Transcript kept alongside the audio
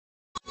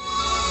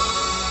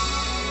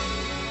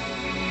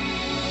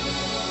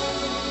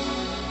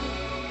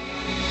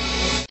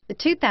The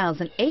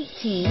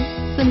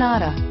 2018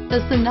 Sonata.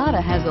 The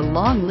Sonata has a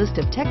long list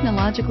of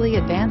technologically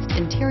advanced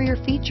interior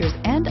features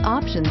and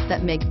options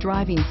that make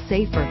driving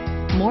safer,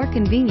 more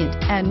convenient,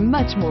 and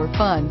much more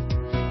fun.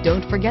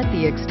 Don't forget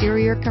the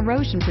exterior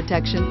corrosion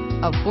protection,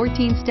 a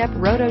 14-step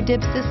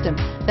roto-dip system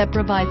that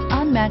provides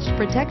unmatched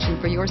protection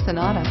for your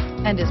Sonata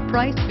and is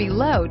priced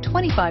below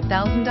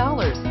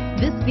 $25,000.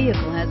 This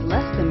vehicle has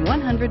less than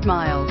 100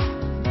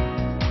 miles.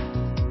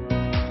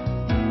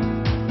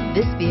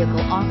 This vehicle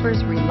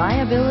offers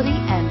reliability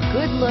and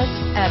good looks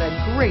at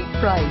a great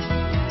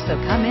price. So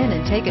come in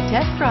and take a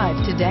test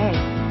drive today.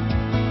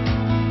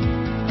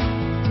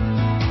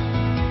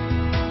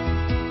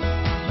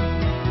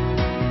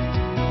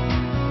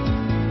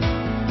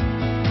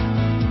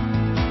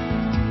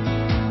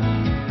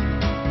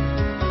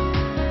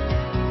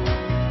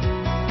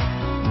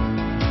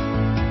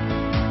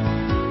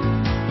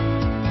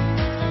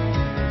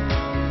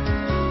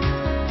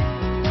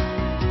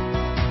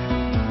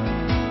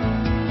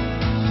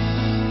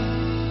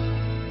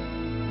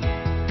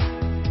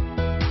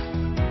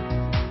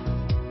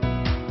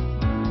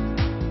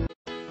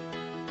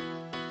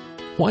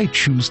 Why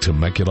choose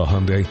Temecula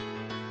Hyundai?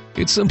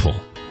 It's simple.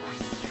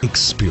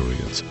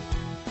 Experience.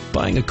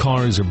 Buying a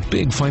car is a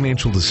big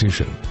financial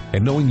decision,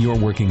 and knowing you're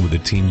working with a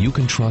team you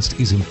can trust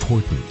is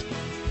important.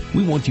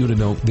 We want you to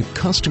know that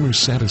customer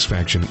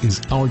satisfaction is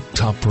our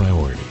top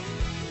priority.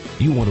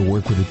 You want to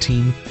work with a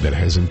team that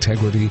has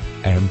integrity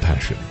and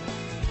passion.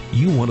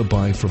 You want to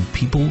buy from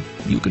people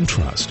you can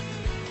trust.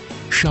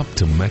 Shop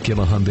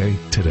Temecula Hyundai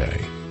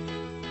today.